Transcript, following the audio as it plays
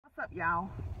up, y'all?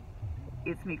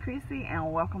 It's me, Chrissy,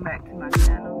 and welcome back to my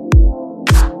channel.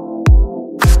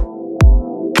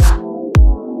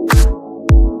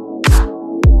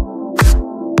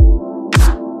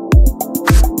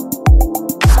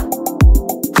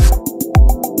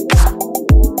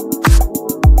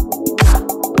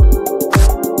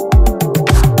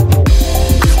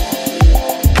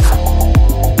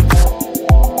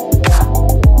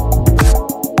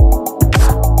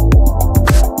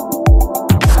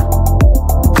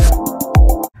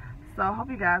 So,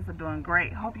 hope you guys are doing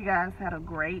great. Hope you guys had a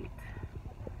great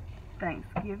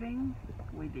Thanksgiving.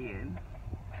 We did.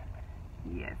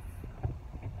 Yes.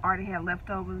 Already had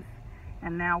leftovers,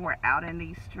 and now we're out in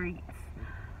these streets.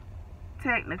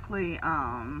 Technically,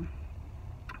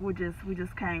 we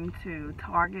just came to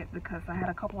Target because I had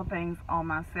a couple of things on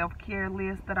my self-care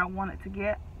list that I wanted to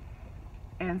get,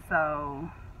 and so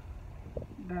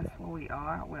that's where we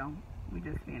are. Well, we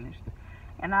just finished.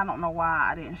 And I don't know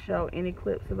why I didn't show any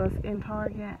clips of us in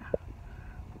Target,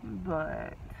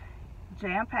 but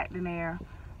jam-packed in there,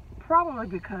 probably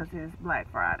because it's Black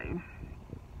Friday.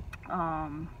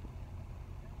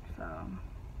 So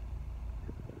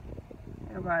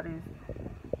everybody's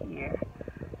here.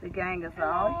 The gang is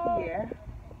all here.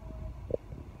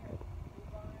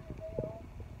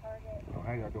 Oh,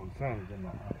 how y'all doing Sunday?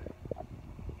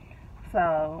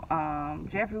 So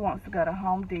Jeffrey wants to go to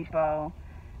Home Depot.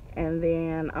 And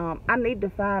then I need to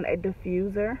find a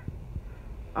diffuser.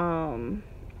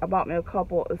 I bought me a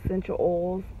couple essential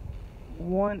oils.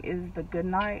 One is the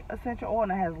Goodnight essential oil,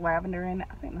 and it has lavender in it.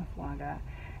 I think that's what I got.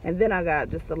 And then I got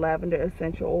just the lavender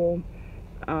essential oil.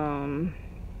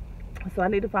 So I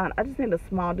need to find, I just need a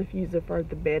small diffuser for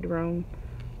the bedroom.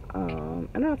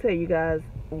 And I'll tell you guys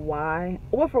why.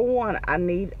 Well, for one, I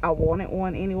wanted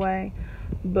one anyway.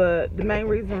 But the main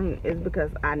reason is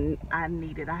because I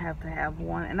need it. I have to have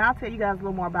one. And I'll tell you guys a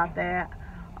little more about that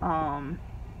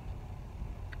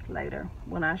later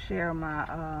when I share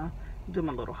my, do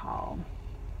my little haul.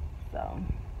 So,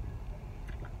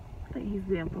 I think he's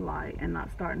being polite and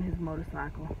not starting his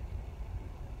motorcycle.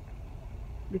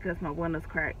 Because my window's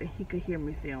cracked and he could hear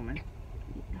me filming.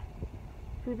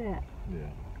 See that?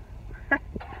 Yeah.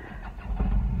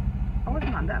 Oh, it's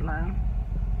not that loud.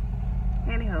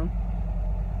 Anywho.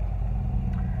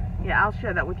 Yeah, I'll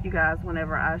share that with you guys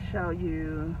whenever I show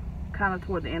you, kind of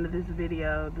toward the end of this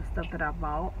video, the stuff that I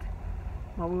bought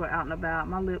while we were out and about.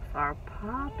 My lips are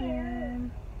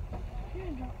popping.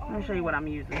 Let me show you what I'm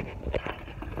using.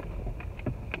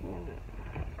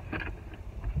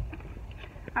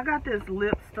 I got this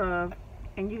lip stuff,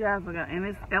 and you guys are gonna, and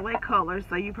it's LA Colors,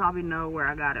 so you probably know where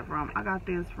I got it from. I got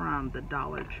this from the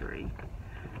Dollar Tree.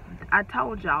 I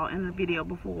told y'all in the video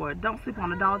before, don't sleep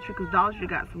on the Dollar Tree, because Dollar Tree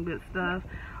got some good stuff.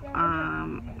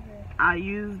 I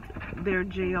used their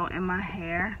gel in my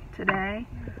hair today,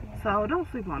 so don't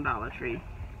sleep on Dollar Tree.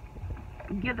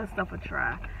 Give this stuff a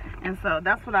try. And so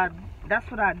that's what I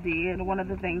did. One of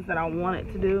the things that I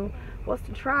wanted to do was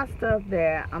to try stuff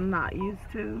that I'm not used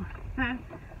to,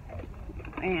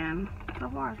 and so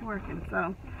far it's working.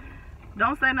 So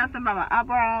don't say nothing about my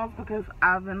eyebrows because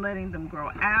I've been letting them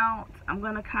grow out. I'm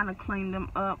gonna kind of clean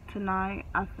them up tonight,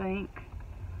 I think.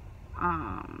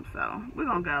 So we're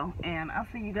gonna go, and I'll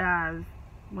see you guys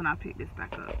when I pick this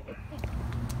back up.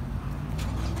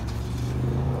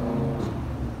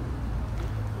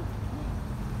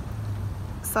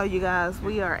 So you guys,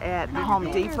 we are at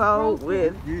Home Depot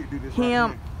with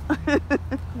him.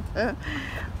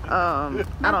 I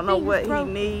don't know what he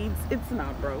needs. It's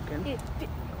not broken.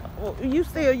 Well, you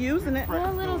still using it?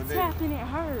 One little tap and it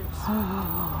hurts.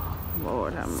 Oh,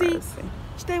 Lord have mercy.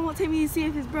 They won't take me to see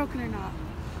if it's broken or not.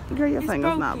 Girl, your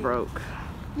finger's not broke.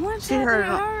 One She tap heard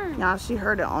and it hurts. Y'all, she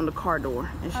heard it on the car door,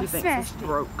 and she thinks it's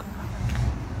broke.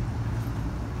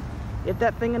 If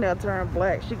that fingernail turned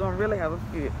black, she gonna really have a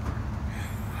fit.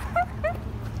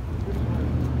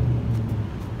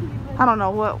 I don't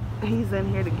know what he's in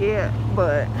here to get,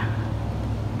 but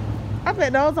I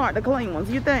bet those aren't the clean ones.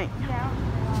 You think? Yeah.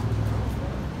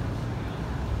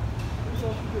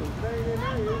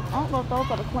 I don't know if those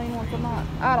are the clean ones or not.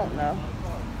 I don't know.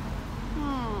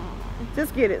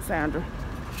 Just get it, Sandra.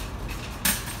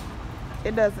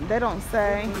 It doesn't. They don't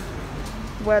say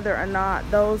whether or not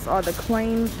those are the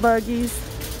clean buggies,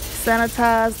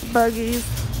 sanitized buggies,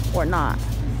 or not.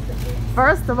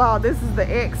 First of all, this is the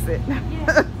exit.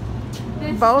 Yes.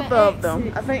 Both of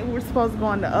them. I think we're supposed to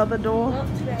go in the other door.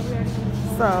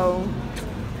 So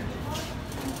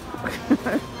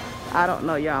I don't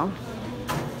know, y'all.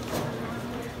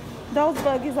 Those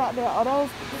buggies out there, are those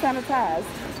sanitized?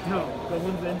 No, the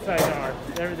ones inside are.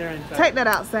 They're inside. Take that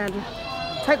out, Sandra.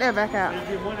 Take that back out. Is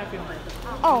there one I can bring?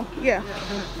 Oh, yeah.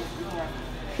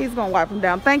 He's gonna wipe them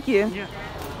down. Thank you. Yeah.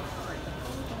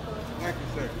 Thank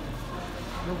you, sir.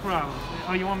 No problem.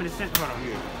 Oh, you want me to send? Hold on.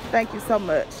 Yeah. Thank you so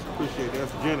much. Appreciate it.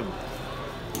 That's a gentleman.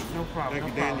 No problem.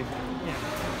 Thank you, no problem. Daniel. Yeah.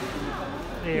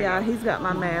 There you Yeah, go. he's got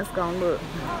my mask on. Look.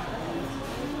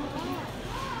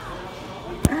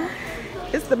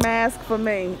 It's the mask for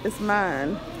me. It's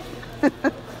mine.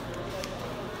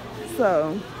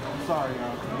 So. I'm sorry,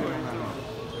 y'all.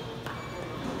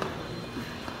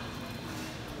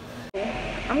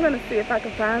 I'm gonna see if I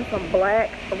can find some black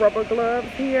rubber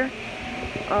gloves here.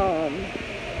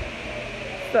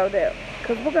 So that,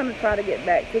 cause we're gonna try to get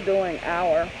back to doing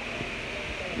our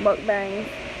mukbangs,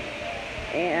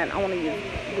 and I want to use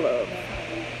gloves.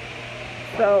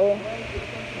 So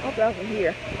I hope y'all can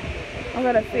hear. I'm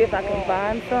gonna see if I can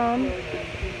find some.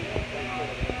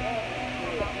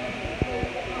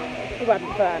 We're about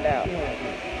to find out.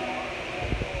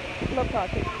 Look,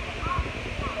 Pocky.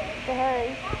 Say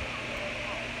hey.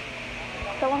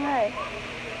 Tell them hey.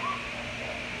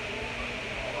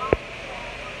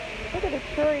 Look at the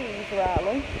trees,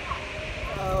 Riley.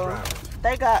 Oh,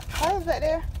 they got, how is that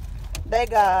there? They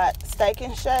got Steak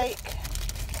and Shake,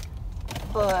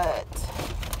 but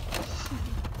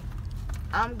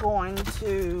I'm going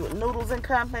to Noodles and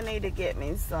Company to get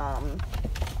me some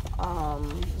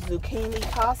zucchini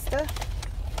pasta.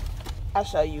 I'll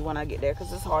show you when I get there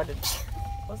because it's hard to,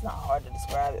 well, it's not hard to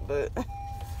describe it, but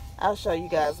I'll show you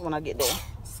guys when I get there.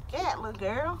 Scat, little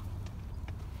girl.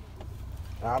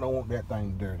 I don't want that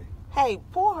thing dirty. Hey,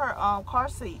 pull her car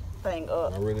seat thing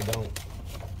up. I really don't.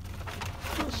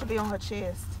 It should be on her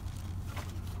chest.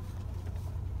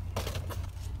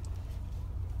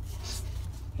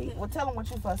 Well, tell him what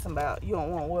you fussing about. You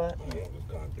don't want what? I don't want this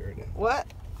car dirty. What?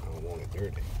 I don't want it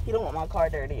dirty. You don't want my car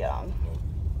dirty, y'all.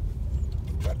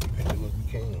 Try to keep it new as we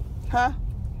can. Huh?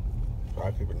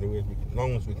 Try to keep it new as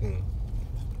long as we can.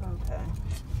 Okay.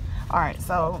 All right,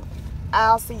 so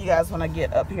I'll see you guys when I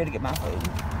get up here to get my food.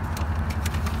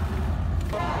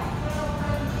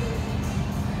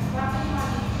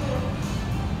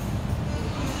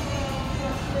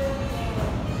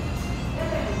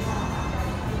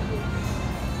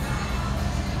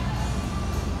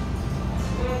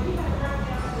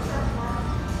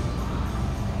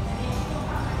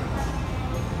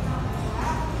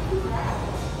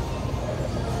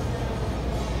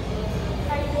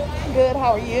 Good,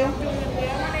 how are you?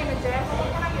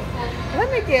 Let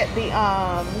me get the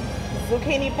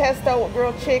zucchini pesto with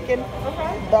grilled chicken.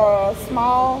 Okay. The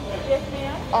small. Yes,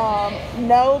 ma'am.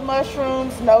 No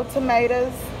mushrooms, no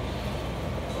tomatoes.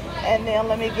 And then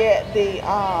let me get the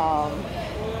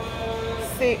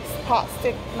 6 pot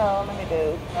stick. No, let me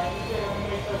do.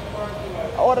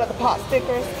 Order the pot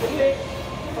stickers.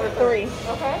 3.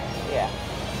 Okay. Yeah.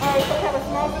 All right, so we have a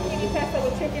small zucchini pesto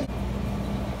with chicken.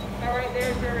 All right,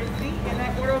 there's your receipt, and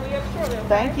that order will be up shortly. Okay?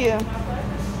 Thank you. My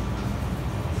pleasure.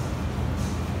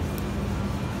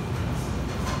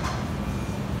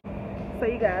 So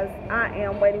you guys, I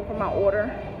am waiting for my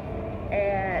order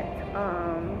at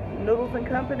Noodles and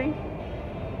Company.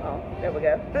 Oh, there we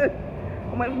go.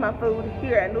 I'm waiting for my food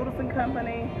here at Noodles and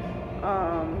Company.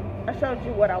 I showed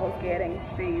you what I was getting.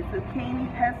 The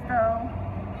zucchini pesto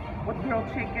with grilled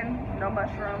chicken, no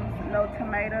mushrooms, no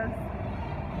tomatoes.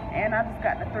 And I just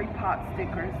got the 3 pot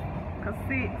stickers. Cause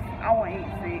 6, I won't eat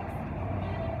 6.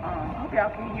 Hope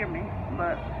y'all can hear me,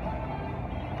 but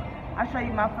I'll show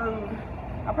you my food.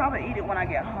 I'll probably eat it when I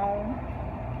get home.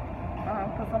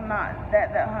 Cause I'm not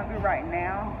that hungry right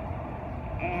now.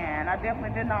 And I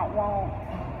definitely did not want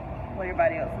what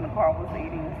everybody else in the car was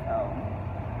eating. So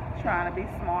trying to be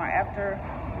smart after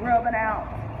rubbing out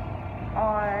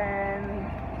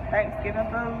on Thanksgiving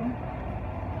food.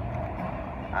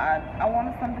 I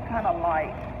wanted something kind of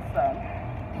light, so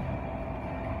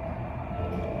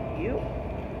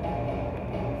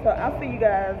I'll see you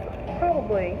guys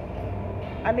probably.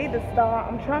 I need to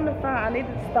stop. I need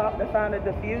to stop to find a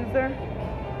diffuser.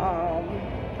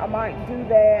 I might do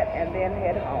that and then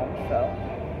head home. So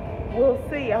we'll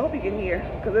see. I hope you can hear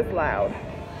because it's loud.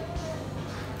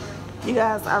 You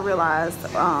guys, I realized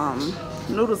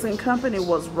Noodles and Company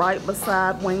was right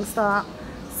beside Wingstop,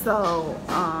 so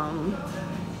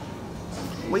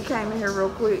we came in here real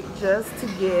quick just to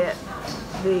get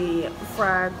the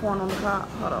fried corn on the cob.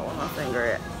 Hold on, where's my finger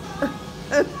at?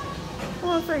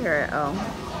 Where's my finger at? Oh,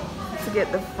 to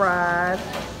get the fried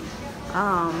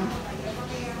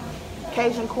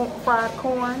Cajun fried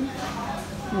corn.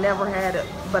 Never had it,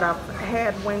 but I've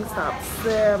had Wingstop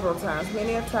several times,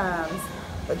 many a times,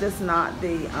 but just not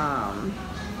the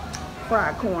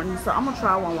fried corn. So I'm gonna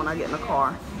try one when I get in the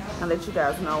car and let you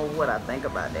guys know what I think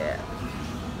about that.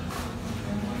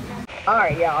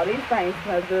 Alright, y'all, these things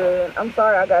smell good. I'm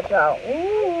sorry I got y'all.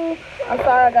 Ooh, I'm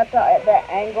sorry I got y'all at that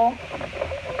angle.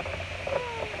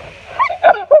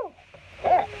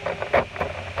 Yeah.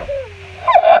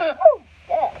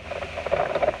 Yeah.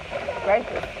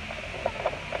 Gracious.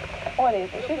 What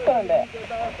is it? She's coming back.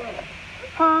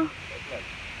 Huh?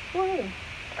 What is it?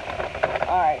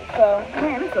 Alright, so,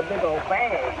 man, it's a big old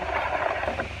bag.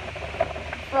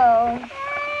 So,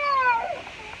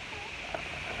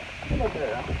 look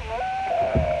girl.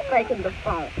 Faking the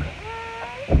funk.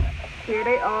 Here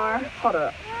they are. Hold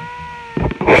up.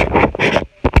 Here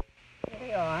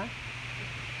they are.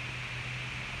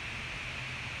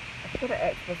 I should have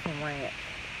asked for some ranch.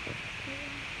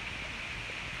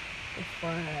 It's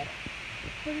fried.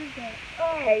 What is that?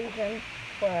 Cajun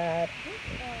fried.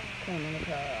 Come in the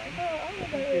car. Oh,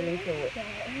 Let's get into it.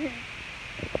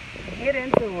 Get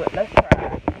into it. Let's try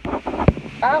it.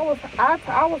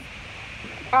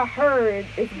 I heard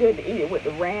it's good to eat it with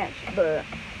the ranch, but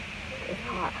it's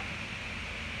hot.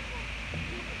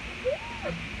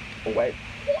 Oh, wait.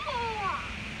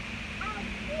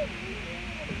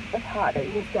 It's hot. They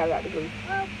just got out the grease.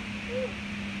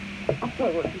 I'm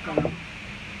sorry what you're saying.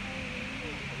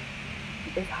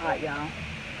 It's hot, y'all.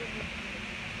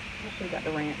 I should have got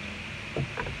the ranch.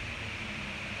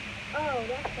 Oh,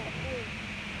 that's that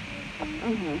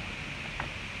thing.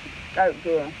 That's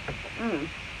good.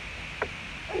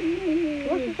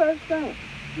 What's your first thing?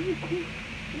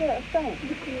 Yeah, it's thing.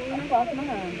 I lost my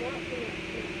hand.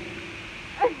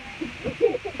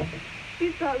 She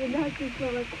thought the nachos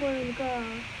smelled like corn in the car.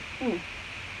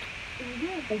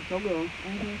 It's so good.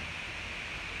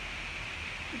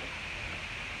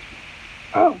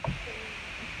 Oh,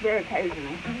 very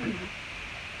Cajun.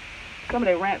 Some of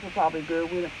their ranch are probably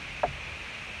good with it.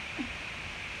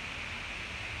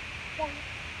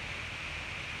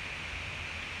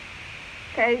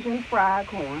 Cajun fried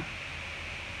corn.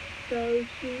 So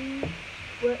she,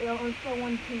 well, on scale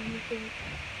 1 to 10, you think?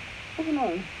 What's your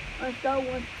name? On scale 1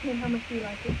 to 10, how much do you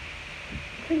like it?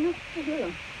 Tina? It's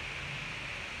good.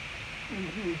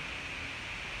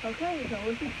 Okay, so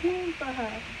what's a 10 for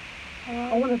her?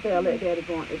 I wonder if they'll let Daddy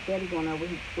go on. If Daddy going over,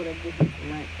 would I give him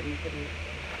some ranch for me today?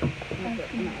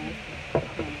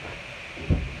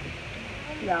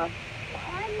 Y'all.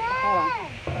 Hold on.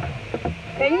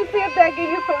 Can you see if they give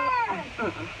you some?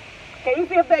 Can you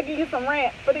see if they give you some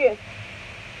ranch for this?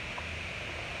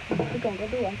 We're gonna go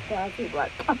do it. I'm surprised people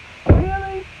like,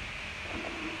 really?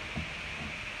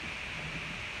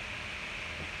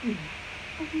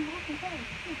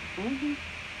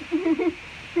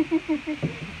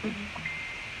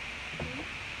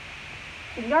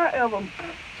 Y'all ever,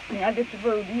 I did your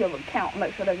food, you ever count,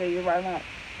 make sure they get you the right amount?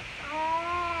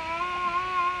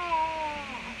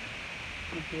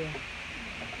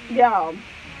 Y'all,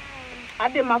 I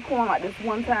did my corn like this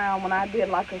one time when I did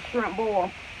like a shrimp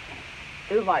boil.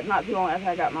 It was like not too long after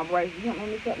I got my braces. You don't let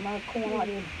me cut my corn like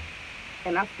this.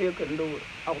 And I still couldn't do it.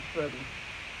 I was struggling.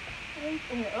 Oh,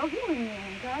 you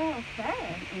got out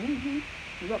fast. You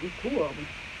got me 2 of them.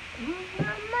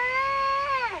 Mama!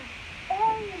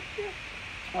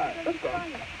 Alright, let's go.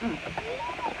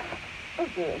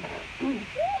 That's good.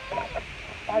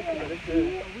 That's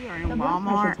good. We are in The blood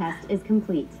pressure test is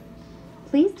complete.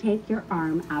 Please take your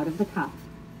arm out of the cuff.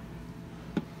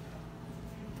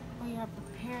 We are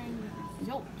preparing the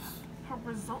results. Her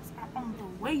results are on the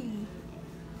way.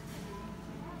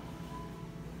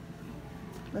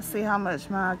 Let's see how much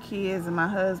my kids and my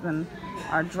husband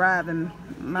are driving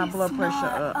my blood pressure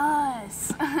up.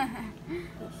 Us.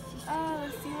 Oh,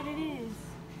 let's see what it is.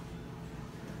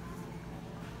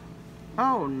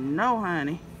 Oh no,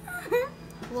 honey.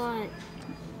 What?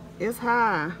 It's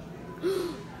high.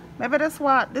 Maybe that's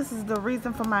why this is the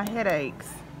reason for my headaches.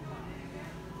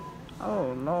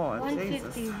 Oh Lord,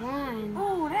 Jesus. 151.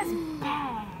 Oh, that's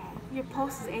bad. Your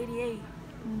pulse is 88.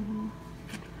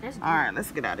 That's good. All right,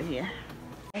 let's get out of here.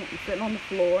 I'm sitting on the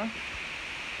floor,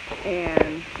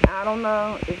 and I don't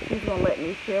know if she's gonna let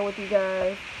me share with you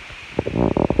guys.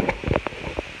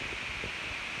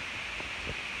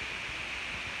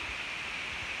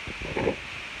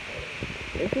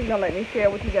 If she's gonna let me share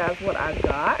with you guys what I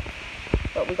got,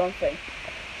 but we're gonna see.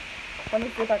 Let me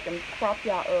see if I can prop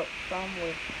y'all up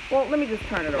somewhere. Well, let me just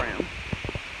turn it around.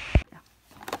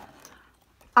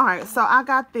 All right, so I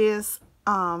got this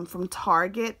from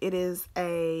Target. It is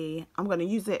I'm going to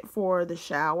use it for the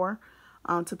shower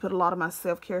to put a lot of my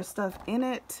self-care stuff in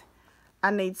it.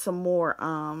 I need some more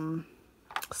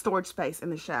storage space in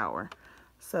the shower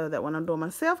so that when I'm doing my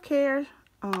self-care,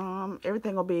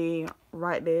 everything will be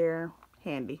right there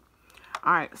handy.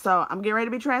 All right, so I'm getting ready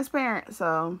to be transparent,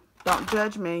 so don't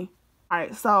judge me. All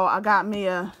right, so I got me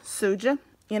a Suja.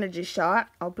 energy shot.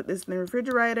 I'll put this in the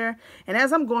refrigerator. And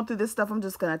as I'm going through this stuff, I'm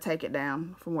just going to take it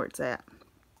down from where it's at.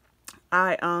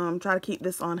 I try to keep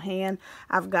this on hand.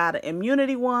 I've got an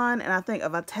immunity one and I think a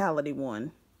vitality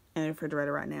one in the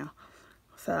refrigerator right now.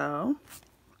 So,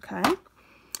 okay.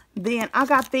 Then I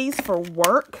got these for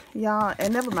work, y'all.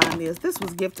 And never mind this. This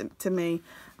was gifted to me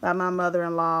by my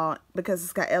mother-in-law because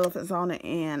it's got elephants on it.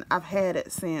 And I've had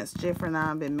it since Jeffrey and I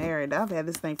have been married. I've had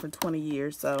this thing for 20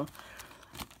 years. So,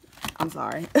 I'm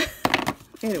sorry.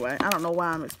 Anyway, I don't know why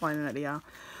I'm explaining that to y'all.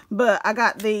 But I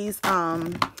got these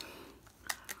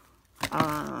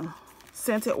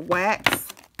scented wax.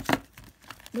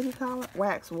 What do you call it?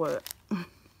 Wax what?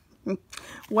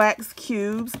 Wax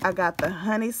cubes. I got the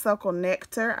honeysuckle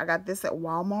nectar. I got this at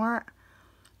Walmart.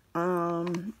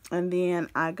 And then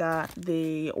I got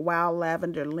the wild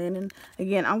lavender linen.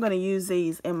 Again, I'm going to use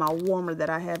these in my warmer that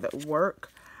I have at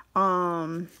work.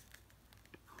 I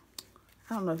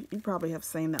don't know if you probably have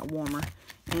seen that warmer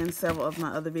in several of my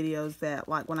other videos that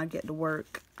like when I get to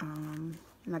work. And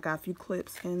I got a few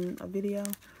clips in a video.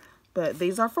 But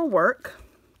these are for work.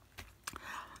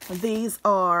 These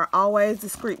are Always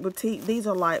Discreet Boutique. These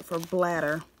are like for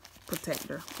bladder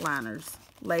protector liners.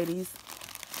 Ladies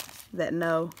that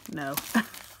know.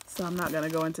 So I'm not going to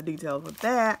go into details with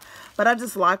that. But I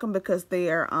just like them because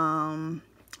they're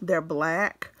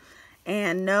black.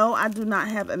 And no, I do not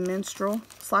have a menstrual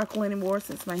cycle anymore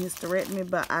since my hysterectomy.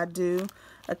 But I do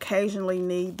occasionally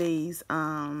need these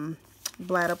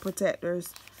bladder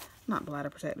protectors. Not bladder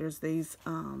protectors. These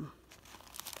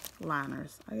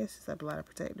liners. I guess you said bladder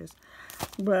protectors.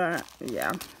 But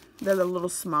yeah, they're the little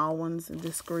small ones and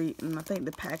discreet. And I think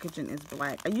the packaging is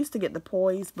black. I used to get the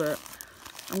Poise, but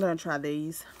I'm going to try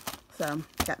these. So,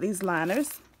 got these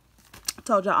liners. I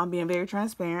told y'all I'm being very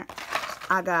transparent.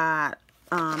 I got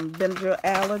Benadryl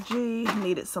allergy.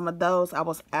 Needed some of those. I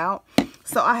was out.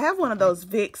 So, I have one of those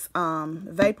Vicks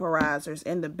vaporizers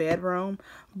in the bedroom.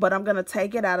 But I'm going to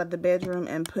take it out of the bedroom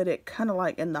and put it kind of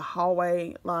like in the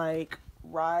hallway. Like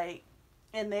right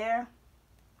in there.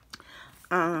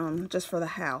 Just for the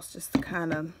house. Just to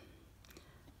kind of...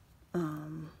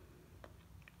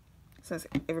 since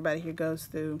everybody here goes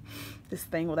through this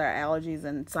thing with our allergies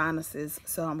and sinuses.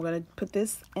 So I'm going to put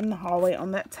this in the hallway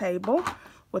on that table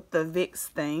with the Vicks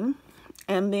thing.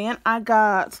 And then I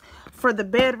got, for the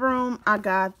bedroom, I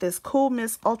got this Cool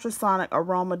Mist Ultrasonic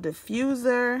Aroma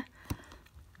Diffuser.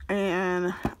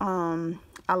 And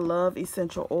I love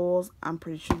essential oils. I'm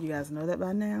pretty sure you guys know that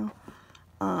by now.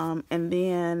 And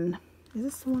then, is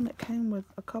this the one that came with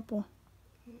a couple?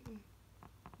 You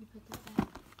put that back.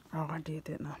 Oh, I did,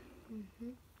 didn't I?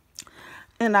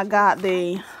 And I got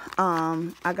the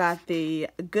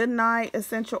Good Night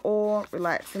essential oil,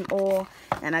 relaxing oil,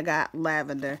 and I got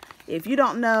lavender. If you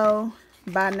don't know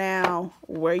by now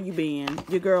where you been,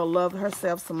 your girl loved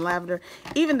herself some lavender.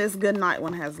 Even this Good Night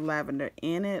one has lavender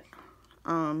in it.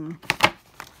 I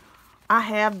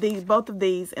have both of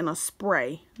these in a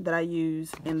spray that I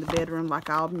use in the bedroom. Like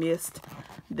I'll mist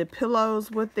the pillows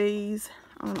with these.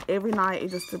 Every night,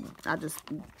 I just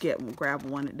grab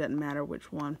one. It doesn't matter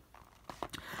which one.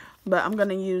 But I'm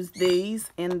gonna use these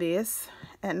in this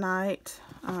at night.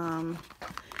 And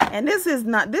this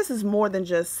is more than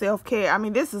just self-care. I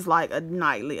mean, this is like a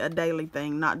daily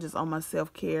thing, not just on my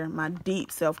self-care, my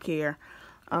deep self-care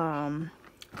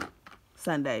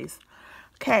Sundays.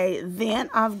 Okay,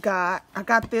 then I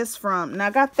got this from, now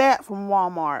I got that from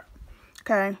Walmart.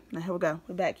 Okay, now here we go.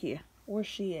 We're back here. Where's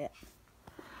she at?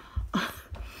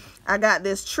 I got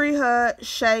this Tree Hut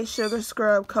Shea Sugar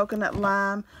Scrub Coconut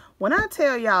Lime. When I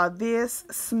tell y'all this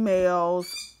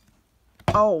smells,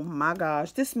 oh my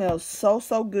gosh, this smells so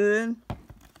good.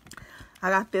 I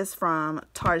got this from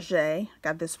Target.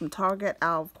 Got this from Target.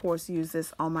 I'll of course use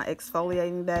this on my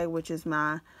exfoliating day, which is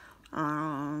my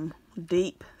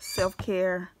deep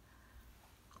self-care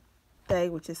day,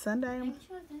 which is Sunday. I think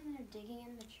she was in there digging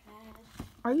in the trash.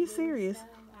 Are you serious? Stuff.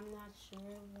 I'm not sure,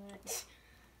 but...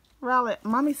 Riley,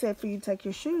 mommy said for you to take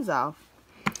your shoes off.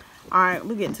 Alright,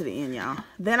 we're getting to the end, y'all.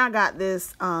 Then I got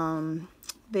this,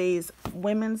 these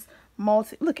women's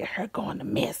multi... Look at her going to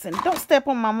mess. And don't step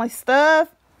on my stuff.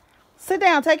 Sit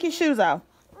down, take your shoes off.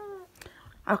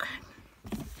 Okay.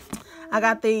 I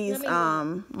got these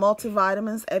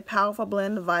multivitamins, a powerful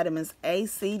blend of vitamins A,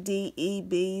 C, D, E,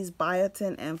 B's,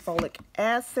 biotin, and folic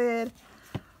acid.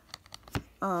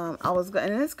 And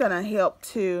it's gonna help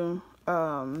to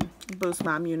boost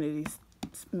my immune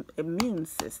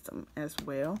system as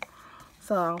well.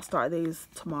 So I'll start these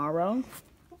tomorrow.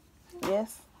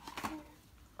 Yes.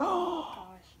 Oh,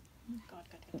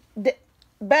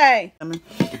 babe.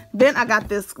 Then I got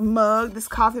this mug, this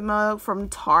coffee mug from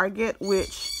Target,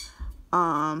 which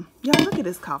Y'all look at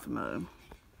this coffee mug.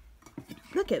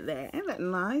 Look at that. Ain't that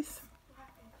nice?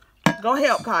 Go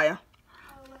help, Kaya.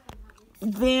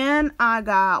 Then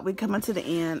we coming to the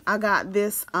end. I got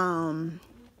this, oh,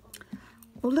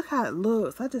 look how it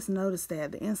looks. I just noticed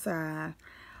that, the inside.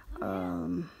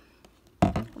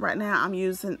 Right now I'm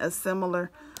using a similar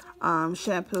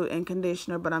shampoo and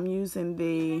conditioner, but I'm using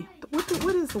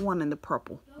what is the one in the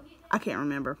purple? I can't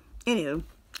remember. Anywho,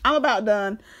 I'm about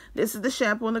done. This is the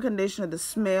shampoo and the conditioner. The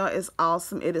smell is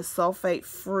awesome. It is sulfate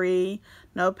free,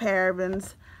 no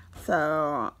parabens.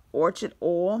 So orchid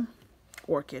oil,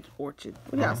 orchid. What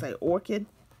do y'all say? Orchid.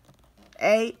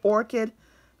 A, orchid.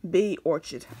 B,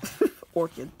 orchid.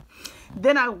 Orchid.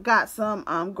 Then I got some,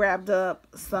 grabbed up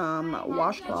some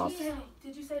washcloths.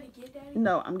 Did you say to get Daddy?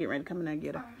 No, I'm getting ready to come in there and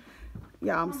get her.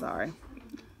 Yeah, I'm sorry.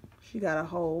 She got a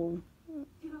whole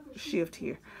shift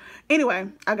here. Anyway,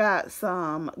 I got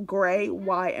some gray,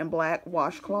 white, and black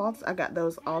washcloths. I got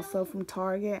those also from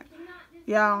Target.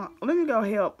 Y'all, let me go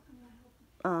help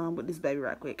with this baby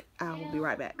right quick. I will be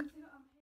right back.